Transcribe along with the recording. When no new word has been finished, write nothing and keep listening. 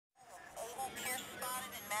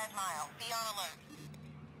5 mile. Be on alert.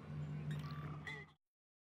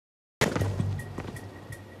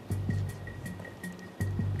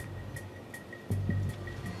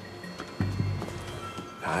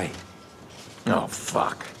 Hi. Oh,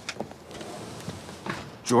 fuck.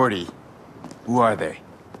 Jordy, who are they?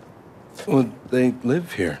 Well, they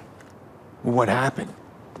live here. What happened?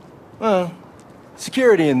 Well,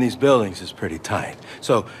 security in these buildings is pretty tight.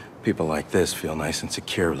 So people like this feel nice and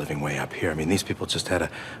secure living way up here. I mean, these people just had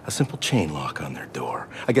a simple chain lock on their door.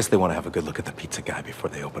 I guess they want to have a good look at the pizza guy before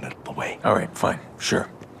they open it away. All right, fine, sure.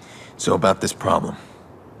 So about this problem.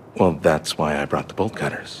 Well, that's why I brought the bolt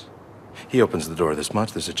cutters. He opens the door this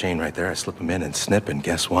much, there's a chain right there, I slip him in and snip, and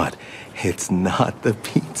guess what? It's not the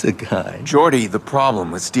pizza guy. Jordy, the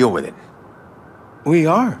problem, let's deal with it. We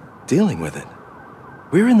are dealing with it.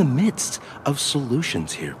 We're in the midst of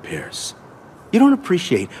solutions here, Pierce. You don't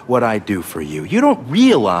appreciate what I do for you. You don't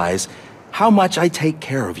realize how much I take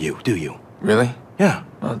care of you, do you? Really? Yeah.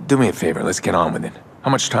 Well, do me a favor, let's get on with it.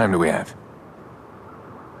 How much time do we have?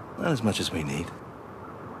 Not as much as we need.